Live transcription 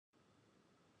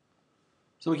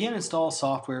So we can install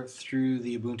software through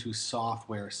the Ubuntu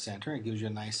Software Center. It gives you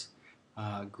a nice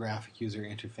graphic user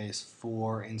interface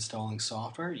for installing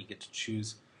software. You get to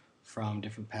choose from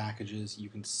different packages. You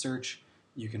can search,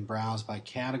 you can browse by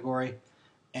category,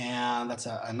 and that's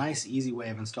a nice, easy way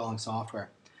of installing software.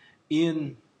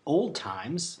 In old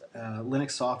times,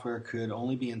 Linux software could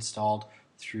only be installed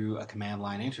through a command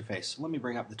line interface. So let me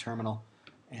bring up the terminal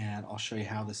and I'll show you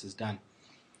how this is done.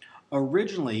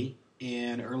 Originally,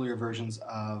 in earlier versions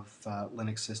of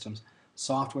Linux systems,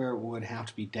 software would have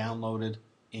to be downloaded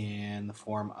in the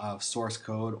form of source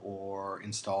code or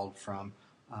installed from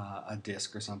a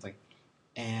disk or something.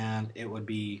 And it would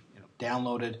be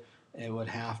downloaded, it would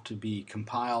have to be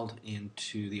compiled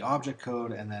into the object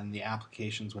code, and then the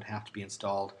applications would have to be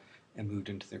installed and moved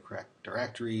into their correct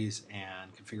directories,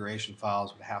 and configuration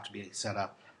files would have to be set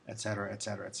up, etc.,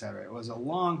 etc., etc. It was a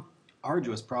long,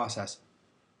 arduous process.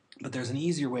 But there's an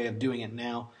easier way of doing it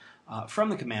now from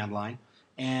the command line.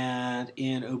 And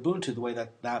in Ubuntu, the way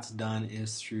that that's done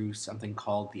is through something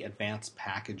called the Advanced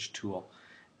Package Tool,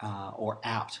 or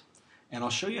apt. And I'll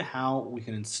show you how we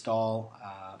can install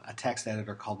a text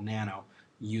editor called Nano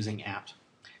using apt.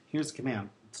 Here's the command.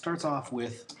 It starts off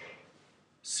with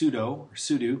sudo, or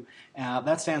sudo.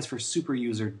 That stands for super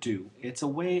user do. It's a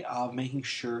way of making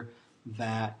sure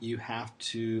that you have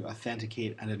to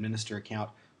authenticate and administer account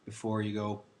before you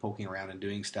go poking around and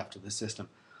doing stuff to the system.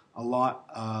 A lot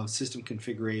of system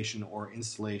configuration or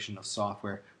installation of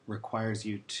software requires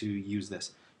you to use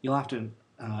this. You'll have to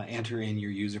enter in your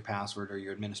user password or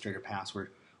your administrator password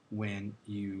when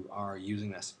you are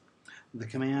using this. The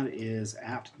command is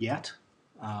apt-get,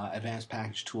 Advanced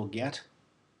Package Tool get,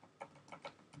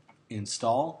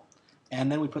 install,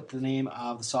 and then we put the name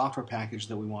of the software package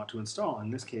that we want to install.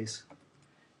 In this case,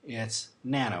 it's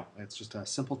Nano. It's just a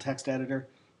simple text editor,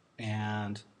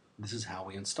 and this is how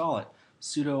we install it.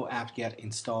 Sudo apt-get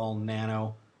install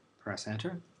nano, press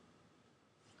enter,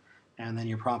 and then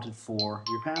you're prompted for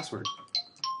your password.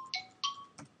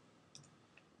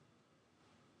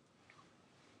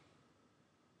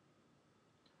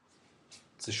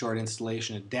 It's a short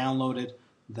installation. It downloaded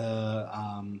the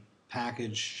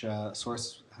package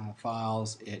source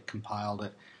files, it compiled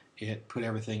it, it put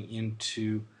everything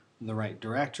into the right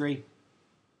directory.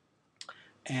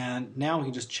 And now we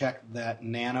can just check that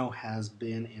Nano has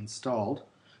been installed.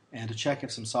 And to check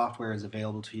if some software is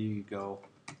available to you, you go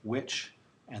which,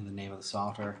 and the name of the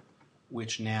software,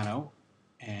 which Nano,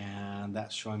 and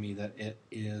that's showing me that it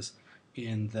is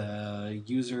in the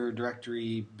user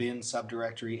directory bin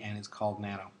subdirectory and is called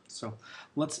Nano. So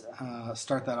let's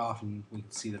start that off and we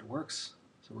can see that it works.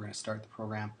 So we're going to start the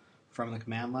program from the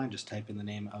command line. Just type in the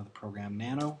name of the program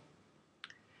Nano,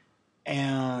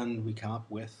 and we come up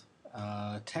with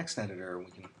text editor. We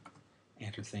can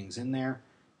enter things in there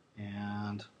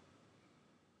and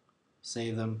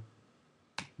save them,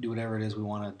 do whatever it is we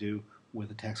want to do with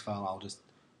the text file. I'll just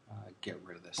get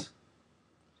rid of this.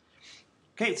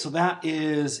 Okay, so that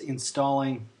is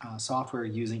installing software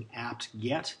using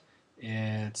apt-get.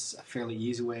 It's a fairly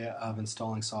easy way of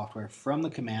installing software from the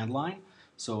command line.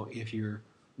 So if you're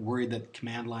worried that the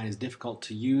command line is difficult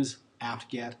to use,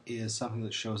 apt-get is something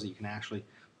that shows that you can actually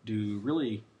do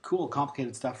really cool,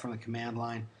 complicated stuff from the command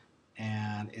line,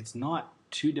 and it's not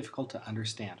too difficult to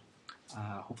understand.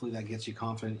 Hopefully that gets you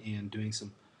confident in doing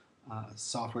some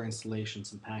software installation,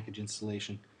 some package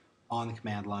installation on the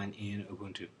command line in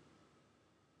Ubuntu.